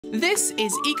This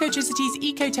is ecoTEC's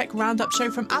ecoTEC Roundup show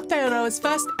from Aotearoa's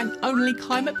first and only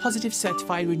climate-positive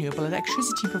certified renewable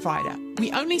electricity provider.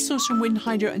 We only source from wind,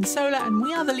 hydro and solar, and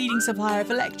we are the leading supplier of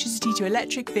electricity to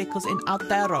electric vehicles in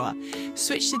Aotearoa.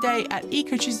 Switch today at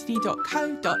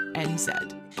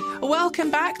ecotecity.co.nz.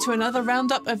 Welcome back to another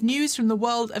roundup of news from the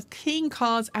world of clean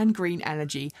cars and green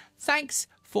energy. Thanks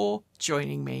for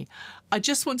joining me. I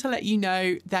just want to let you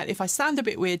know that if I sound a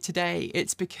bit weird today,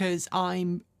 it's because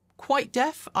I'm quite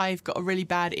deaf. I've got a really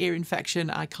bad ear infection.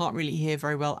 I can't really hear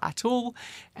very well at all,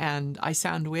 and I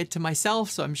sound weird to myself,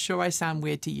 so I'm sure I sound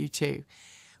weird to you too.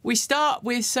 We start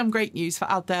with some great news for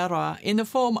Aotearoa in the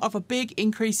form of a big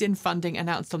increase in funding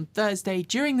announced on Thursday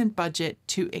during the budget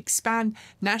to expand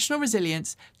national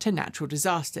resilience to natural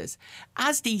disasters.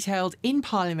 As detailed in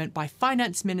Parliament by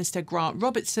Finance Minister Grant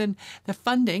Robertson, the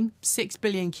funding, 6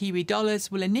 billion Kiwi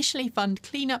dollars, will initially fund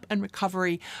cleanup and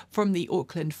recovery from the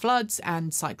Auckland floods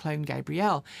and Cyclone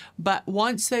Gabrielle. But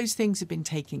once those things have been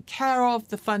taken care of,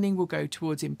 the funding will go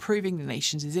towards improving the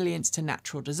nation's resilience to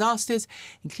natural disasters,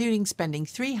 including spending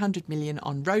 $300 million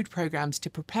on road programs to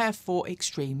prepare for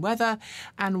extreme weather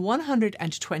and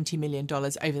 $120 million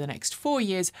over the next 4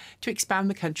 years to expand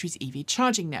the country's EV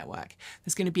charging network.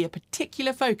 There's going to be a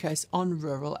particular focus on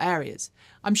rural areas.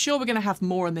 I'm sure we're going to have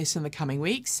more on this in the coming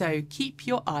weeks, so keep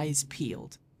your eyes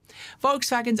peeled.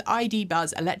 Volkswagen's ID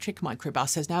Buzz electric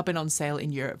microbus has now been on sale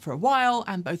in Europe for a while,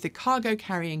 and both the cargo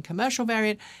carrying commercial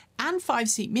variant and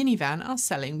 5-seat minivan are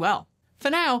selling well. For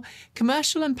now,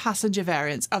 commercial and passenger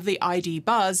variants of the ID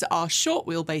Buzz are short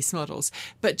wheelbase models,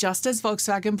 but just as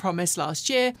Volkswagen promised last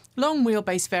year, long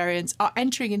wheelbase variants are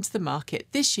entering into the market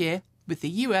this year, with the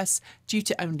US due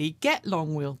to only get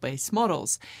long wheelbase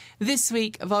models. This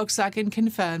week, Volkswagen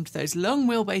confirmed those long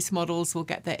wheelbase models will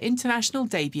get their international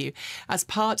debut as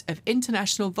part of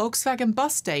International Volkswagen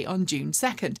Bus Day on June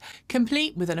 2nd,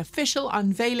 complete with an official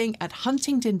unveiling at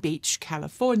Huntington Beach,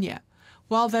 California.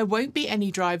 While there won't be any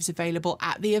drives available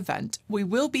at the event, we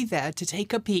will be there to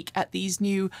take a peek at these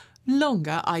new,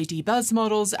 longer ID Buzz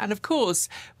models, and of course,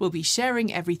 we'll be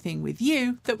sharing everything with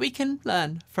you that we can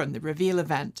learn from the reveal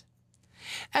event.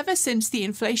 Ever since the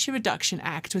Inflation Reduction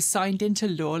Act was signed into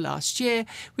law last year,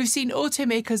 we've seen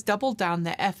automakers double down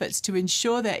their efforts to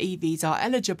ensure their EVs are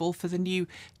eligible for the new,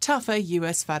 tougher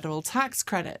US federal tax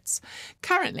credits.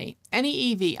 Currently,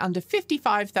 any EV under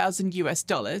 $55,000 US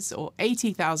dollars, or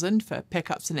 $80,000 for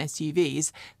pickups and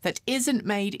SUVs, that isn't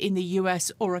made in the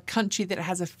US or a country that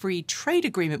has a free trade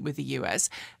agreement with the US,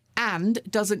 and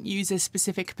doesn't use a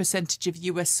specific percentage of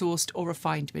US-sourced or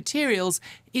refined materials,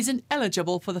 isn't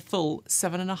eligible for the full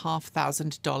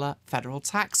 $7,500 federal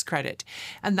tax credit.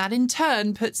 And that in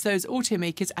turn puts those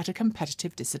automakers at a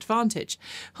competitive disadvantage.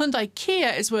 Hyundai Kia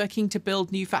is working to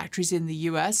build new factories in the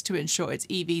US to ensure its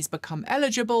EVs become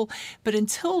eligible, but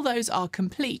until those are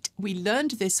complete, we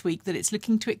learned this week that it's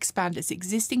looking to expand its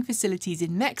existing facilities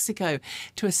in Mexico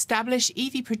to establish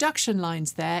EV production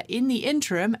lines there in the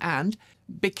interim, and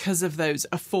because of those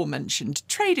aforementioned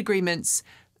trade agreements,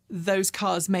 those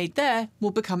cars made there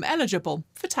will become eligible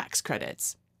for tax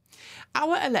credits.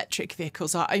 Our electric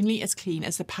vehicles are only as clean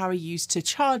as the power used to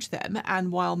charge them,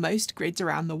 and while most grids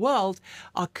around the world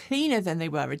are cleaner than they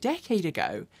were a decade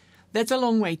ago, there's a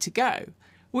long way to go.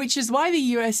 Which is why the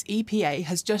US EPA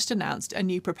has just announced a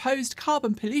new proposed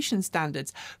carbon pollution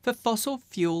standards for fossil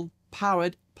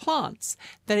fuel-powered plants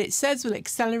that it says will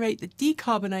accelerate the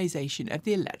decarbonisation of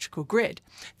the electrical grid.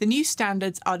 The new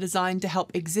standards are designed to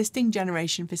help existing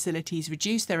generation facilities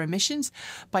reduce their emissions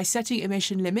by setting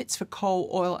emission limits for coal,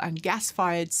 oil and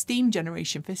gas-fired steam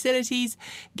generation facilities,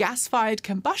 gas-fired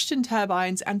combustion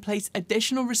turbines, and place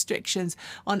additional restrictions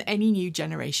on any new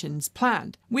generations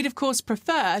planned. We'd of course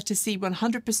prefer to see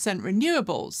 100%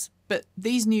 renewables, but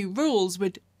these new rules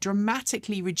would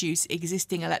dramatically reduce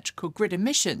existing electrical grid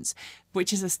emissions,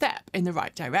 which is a step in the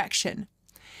right direction.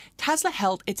 Tesla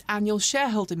held its annual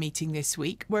shareholder meeting this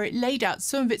week, where it laid out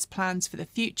some of its plans for the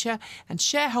future, and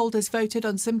shareholders voted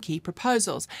on some key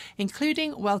proposals,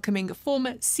 including welcoming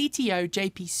former CTO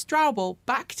JP Straubel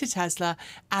back to Tesla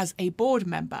as a board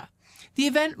member. The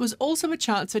event was also a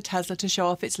chance for Tesla to show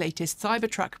off its latest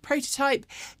Cybertruck prototype,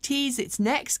 tease its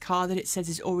next car that it says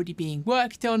is already being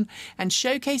worked on, and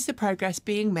showcase the progress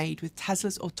being made with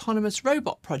Tesla's autonomous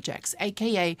robot projects,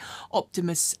 aka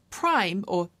Optimus Prime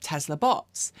or Tesla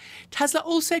Bots. Tesla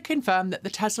also confirmed that the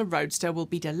Tesla Roadster will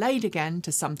be delayed again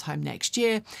to sometime next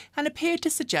year, and appeared to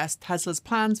suggest Tesla's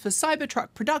plans for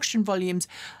Cybertruck production volumes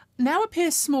now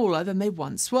appear smaller than they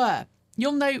once were.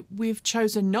 You'll note we've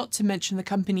chosen not to mention the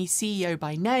company's CEO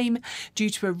by name due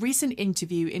to a recent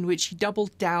interview in which he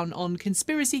doubled down on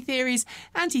conspiracy theories,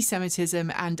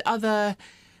 anti-Semitism and other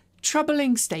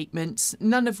Troubling statements,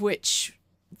 none of which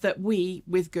that we,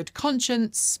 with good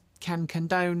conscience, can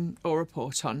condone or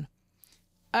report on.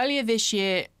 Earlier this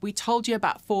year, we told you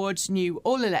about Ford's new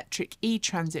all-electric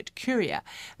e-Transit Courier,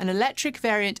 an electric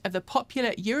variant of the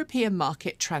popular European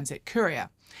market Transit Courier.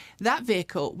 That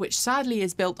vehicle, which sadly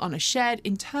is built on a shared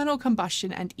internal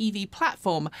combustion and EV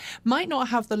platform, might not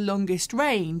have the longest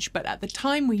range, but at the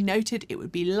time we noted it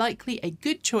would be likely a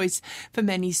good choice for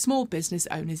many small business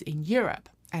owners in Europe.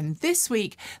 And this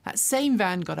week, that same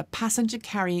van got a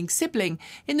passenger-carrying sibling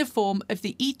in the form of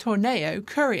the e-Tourneo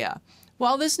Courier.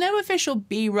 While there's no official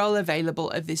B-roll available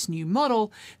of this new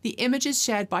model, the images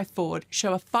shared by Ford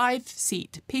show a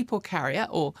 5-seat people carrier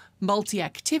or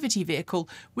multi-activity vehicle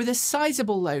with a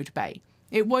sizable load bay.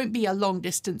 It won't be a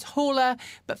long-distance hauler,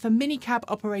 but for minicab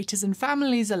operators and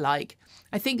families alike,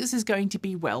 I think this is going to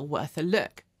be well worth a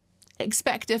look.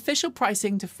 Expect official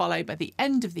pricing to follow by the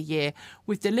end of the year,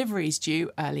 with deliveries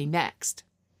due early next.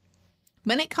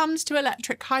 When it comes to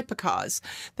electric hypercars,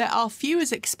 there are few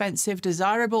as expensive,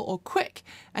 desirable or quick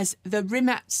as the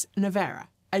Rimac Nevera,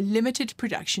 a limited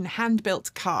production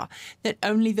hand-built car that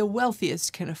only the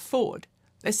wealthiest can afford.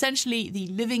 Essentially the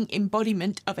living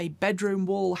embodiment of a bedroom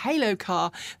wall halo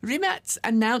car, Rimac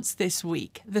announced this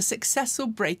week the successful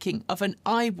breaking of an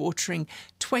eye-watering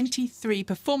 23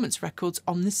 performance records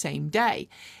on the same day.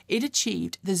 It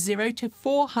achieved the 0 to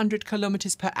 400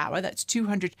 kilometers per hour, that's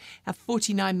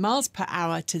 249 miles per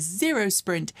hour to 0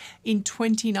 sprint in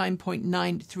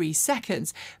 29.93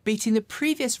 seconds, beating the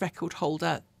previous record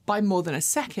holder by more than a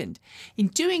second. In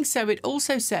doing so, it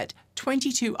also set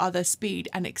 22 other speed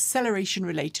and acceleration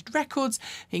related records,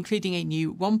 including a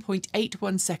new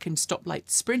 1.81 second stoplight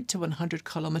sprint to 100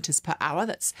 kilometers per hour,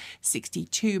 that's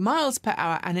 62 miles per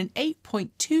hour, and an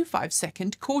 8.25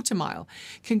 second quarter mile.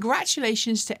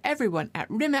 Congratulations to everyone at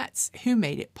Rimac who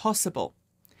made it possible.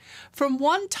 From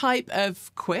one type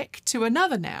of quick to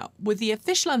another now, with the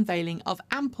official unveiling of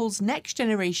Ample's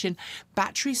next-generation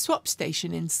battery swap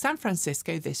station in San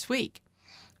Francisco this week.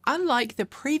 Unlike the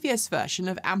previous version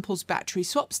of Ample's battery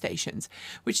swap stations,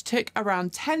 which took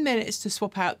around 10 minutes to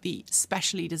swap out the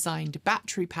specially designed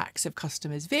battery packs of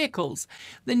customers' vehicles,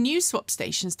 the new swap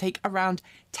stations take around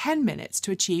 10 minutes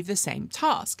to achieve the same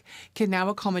task, can now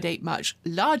accommodate much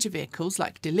larger vehicles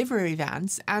like delivery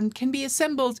vans, and can be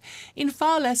assembled in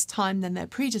far less time than their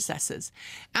predecessors.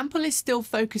 Ample is still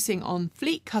focusing on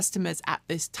fleet customers at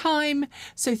this time,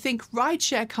 so think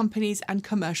rideshare companies and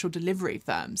commercial delivery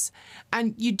firms.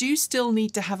 And you do still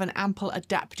need to have an Ample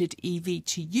adapted EV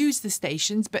to use the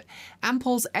stations, but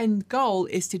Ample's end goal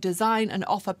is to design and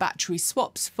offer battery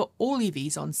swaps for all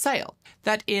EVs on sale.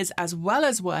 That is, as well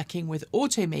as working with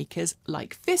automakers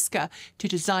like Fisker to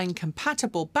design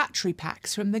compatible battery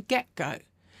packs from the get-go.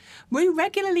 We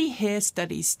regularly hear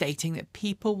studies stating that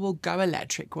people will go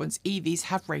electric once EVs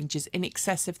have ranges in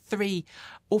excess of 300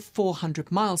 or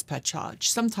 400 miles per charge,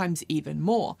 sometimes even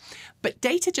more. But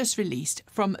data just released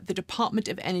from the Department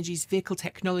of Energy's Vehicle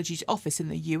Technologies Office in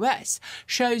the US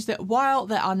shows that while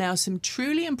there are now some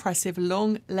truly impressive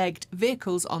long-legged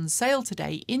vehicles on sale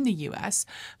today in the US,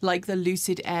 like the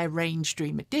Lucid Air Range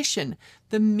Dream Edition,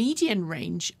 the median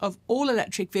range of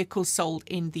all-electric vehicles sold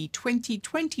in the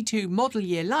 2022 model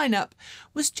year lineup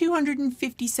was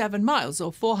 257 miles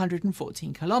or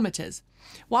 414 kilometres.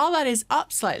 While that is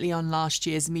up slightly on last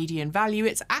year's median value,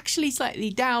 it's actually slightly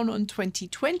down on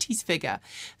 2020's figure,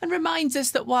 and reminds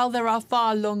us that while there are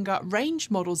far longer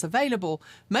range models available,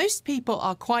 most people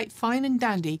are quite fine and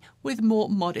dandy with more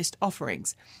modest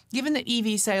offerings. Given that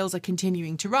EV sales are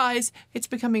continuing to rise, it's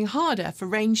becoming harder for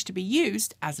range to be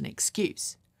used as an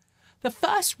excuse. The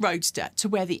first roadster to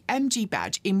wear the MG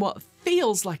badge in what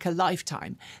feels like a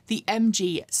lifetime, the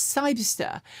MG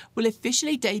Cybester, will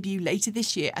officially debut later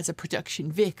this year as a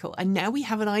production vehicle, and now we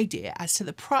have an idea as to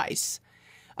the price.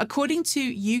 According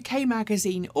to UK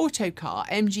magazine Autocar,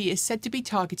 MG is said to be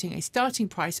targeting a starting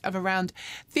price of around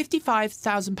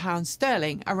 £55,000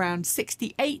 sterling, around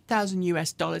 $68,000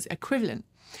 US equivalent.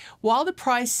 While the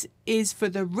price is for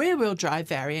the rear-wheel drive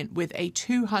variant with a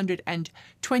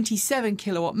 227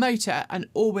 kilowatt motor, an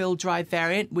all-wheel drive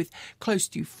variant with close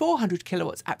to 400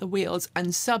 kilowatts at the wheels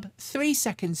and sub-3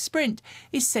 second sprint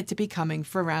is said to be coming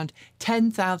for around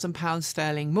 £10,000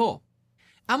 sterling more.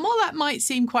 And while that might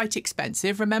seem quite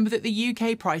expensive, remember that the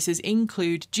UK prices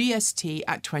include GST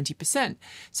at 20%,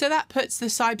 so that puts the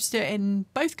Cybester in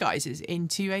both guises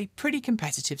into a pretty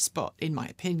competitive spot, in my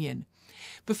opinion.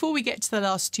 Before we get to the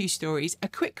last two stories, a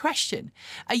quick question.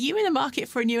 Are you in the market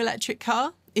for a new electric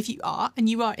car? If you are, and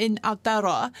you are in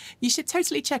Aotearoa, you should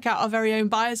totally check out our very own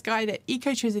buyer's guide at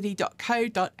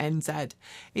ecotricity.co.nz.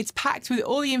 It's packed with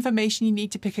all the information you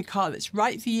need to pick a car that's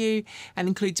right for you and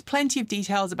includes plenty of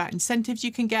details about incentives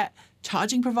you can get,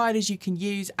 charging providers you can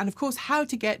use, and of course how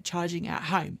to get charging at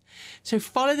home. So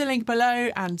follow the link below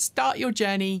and start your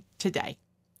journey today.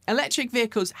 Electric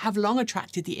vehicles have long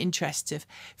attracted the interests of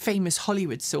famous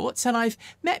Hollywood sorts, and I've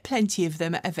met plenty of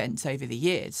them at events over the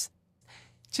years.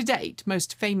 To date,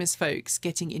 most famous folks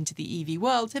getting into the EV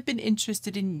world have been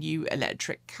interested in new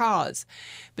electric cars.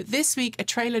 But this week, a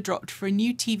trailer dropped for a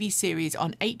new TV series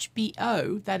on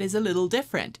HBO that is a little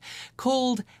different.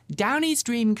 Called Downey's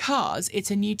Dream Cars, it's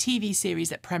a new TV series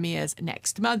that premieres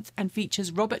next month and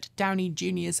features Robert Downey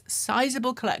Jr.'s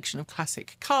sizable collection of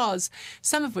classic cars,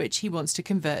 some of which he wants to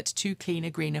convert to cleaner,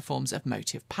 greener forms of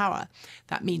motive power.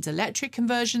 That means electric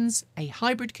conversions, a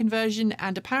hybrid conversion,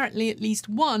 and apparently at least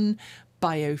one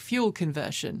biofuel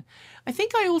conversion. I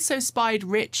think I also spied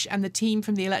Rich and the team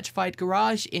from the Electrified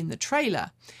Garage in the trailer.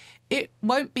 It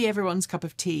won't be everyone's cup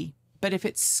of tea, but if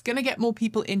it's going to get more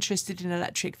people interested in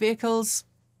electric vehicles,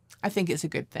 I think it's a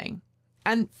good thing.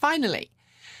 And finally,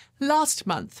 last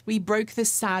month we broke the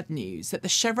sad news that the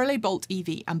Chevrolet Bolt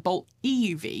EV and Bolt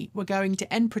EUV were going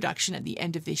to end production at the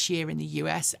end of this year in the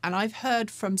US, and I've heard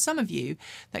from some of you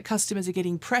that customers are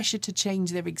getting pressured to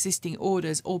change their existing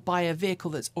orders or buy a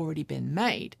vehicle that's already been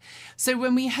made. So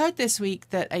when we heard this week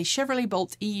that a Chevrolet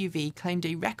Bolt EUV claimed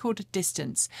a record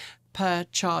distance per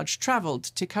charge travelled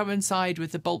to coincide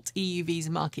with the Bolt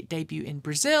EUV's market debut in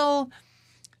Brazil,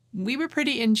 we were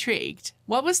pretty intrigued.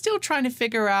 While we're still trying to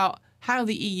figure out how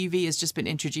the EUV has just been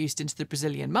introduced into the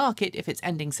Brazilian market if it's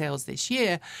ending sales this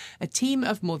year, a team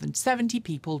of more than 70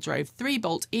 people drove 3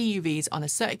 Bolt EUVs on a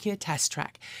circular test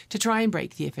track to try and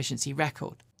break the efficiency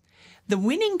record. The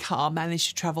winning car managed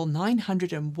to travel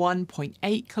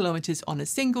 901.8 kilometres on a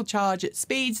single charge at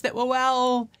speeds that were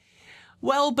well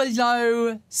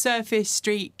below surface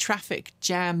street traffic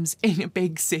jams in a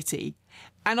big city.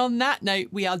 And on that note,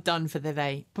 we are done for the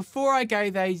day. Before I go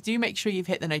though, do make sure you've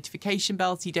hit the notification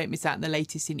bell so you don't miss out on the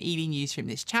latest in EV news from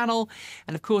this channel.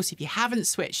 And of course, if you haven't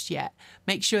switched yet,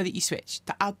 make sure that you switch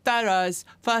to Aotearoa's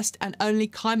first and only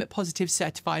climate positive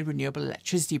certified renewable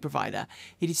electricity provider.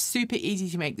 It is super easy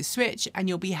to make the switch and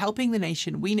you'll be helping the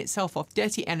nation wean itself off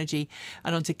dirty energy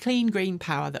and onto clean green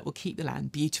power that will keep the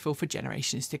land beautiful for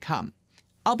generations to come.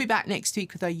 I'll be back next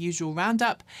week with our usual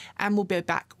roundup, and we'll be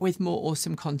back with more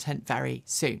awesome content very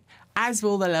soon, as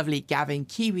will the lovely Gavin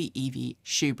Kiwi EV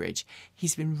Shoebridge.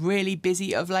 He's been really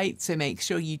busy of late, so make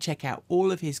sure you check out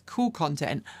all of his cool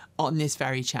content on this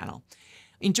very channel.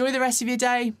 Enjoy the rest of your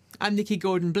day. I'm Nikki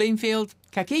Gordon Bloomfield.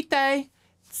 Ka kite.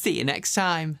 See you next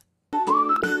time.